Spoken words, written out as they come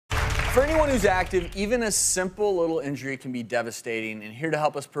For anyone who's active, even a simple little injury can be devastating. And here to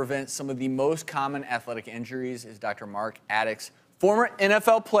help us prevent some of the most common athletic injuries is Dr. Mark Addix, former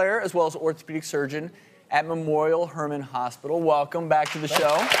NFL player as well as orthopedic surgeon at Memorial Hermann Hospital. Welcome back to the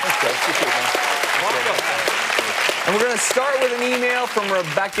show. And we're going to start with an email from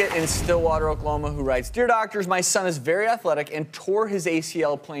Rebecca in Stillwater, Oklahoma, who writes, "Dear doctors, my son is very athletic and tore his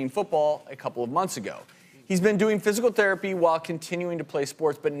ACL playing football a couple of months ago. He's been doing physical therapy while continuing to play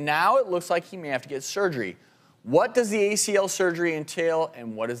sports, but now it looks like he may have to get surgery. What does the ACL surgery entail,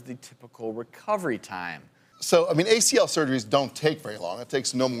 and what is the typical recovery time?" So, I mean, ACL surgeries don't take very long. It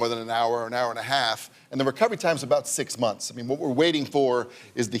takes no more than an hour or an hour and a half, and the recovery time is about 6 months. I mean, what we're waiting for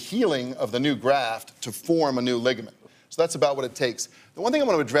is the healing of the new graft to form a new ligament. So that's about what it takes. The one thing I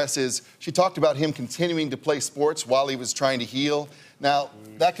want to address is she talked about him continuing to play sports while he was trying to heal. Now,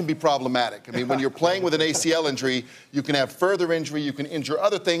 that can be problematic. I mean, when you're playing with an ACL injury, you can have further injury, you can injure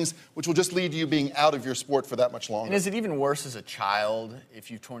other things, which will just lead to you being out of your sport for that much longer. And is it even worse as a child if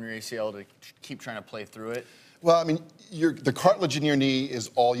you've torn your ACL to keep trying to play through it? Well, I mean, the cartilage in your knee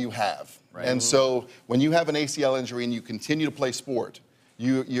is all you have. Right. And so when you have an ACL injury and you continue to play sport,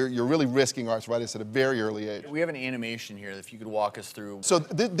 you're really risking arthritis at a very early age. We have an animation here, if you could walk us through. So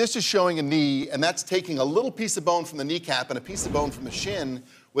this is showing a knee, and that's taking a little piece of bone from the kneecap and a piece of bone from the shin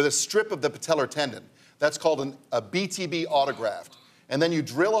with a strip of the patellar tendon. That's called a BTB autograft. And then you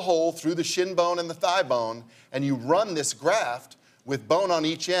drill a hole through the shin bone and the thigh bone, and you run this graft with bone on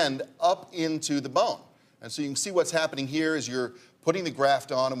each end up into the bone. And so you can see what's happening here is you're putting the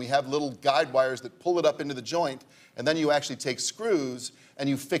graft on, and we have little guide wires that pull it up into the joint, and then you actually take screws and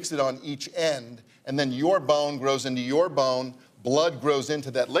you fix it on each end, and then your bone grows into your bone, blood grows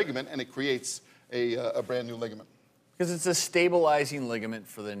into that ligament, and it creates a brand new ligament. Because it's a stabilizing ligament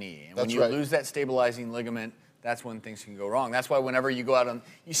for the knee. And when you lose that stabilizing ligament, that's when things can go wrong. That's why whenever you go out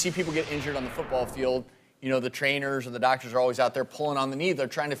you see people get injured on the football field, you know, the trainers or the doctors are always out there pulling on the knee. They're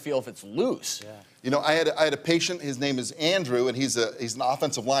trying to feel if it's loose. Yeah. You know, I had a patient, his name is Andrew, and he's an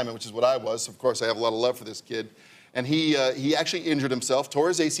offensive lineman, which is what I was. So of course, I have a lot of love for this kid. And he actually injured himself, tore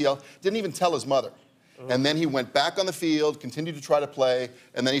his ACL, didn't even tell his mother. And then he went back on the field, continued to try to play,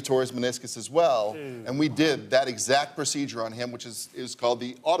 and then he tore his meniscus as well. And we did that exact procedure on him, which is called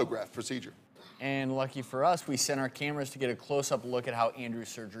the autograft procedure. And lucky for us, we sent our cameras to get a close-up look at how Andrew's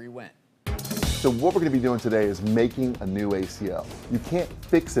surgery went. So what we're going to be doing today is making a new ACL. You can't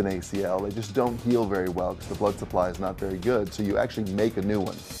fix an ACL, they just don't heal very well because the blood supply is not very good, so you actually make a new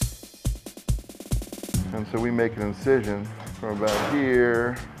one. And so we make an incision from about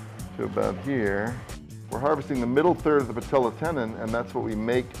here to about here. We're harvesting the middle third of the patella tendon, and that's what we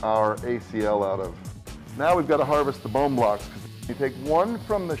make our ACL out of. Now we've got to harvest the bone blocks. You take one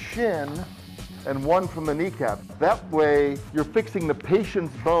from the shin and one from the kneecap. That way, you're fixing the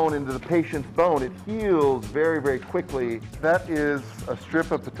patient's bone into the patient's bone. It heals very, very quickly. That is a strip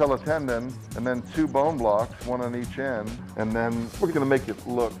of patella tendon and then 2 bone blocks, one on each end. And then we're gonna make it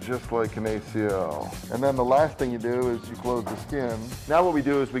look just like an ACL. And then the last thing you do is you close the skin. Now what we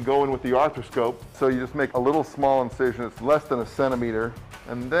do is we go in with the arthroscope. So you just make a little small incision. It's less than a centimeter.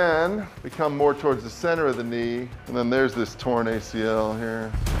 And then we come more towards the center of the knee. And then there's this torn ACL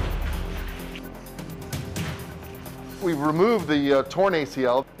here. We've removed the torn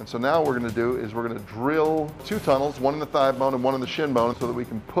ACL, and so now what we're going to do is we're going to drill 2 tunnels, one in the thigh bone and one in the shin bone, so that we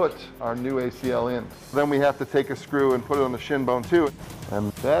can put our new ACL in. Then we have to take a screw and put it on the shin bone too,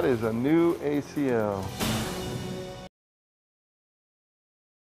 and that is a new ACL.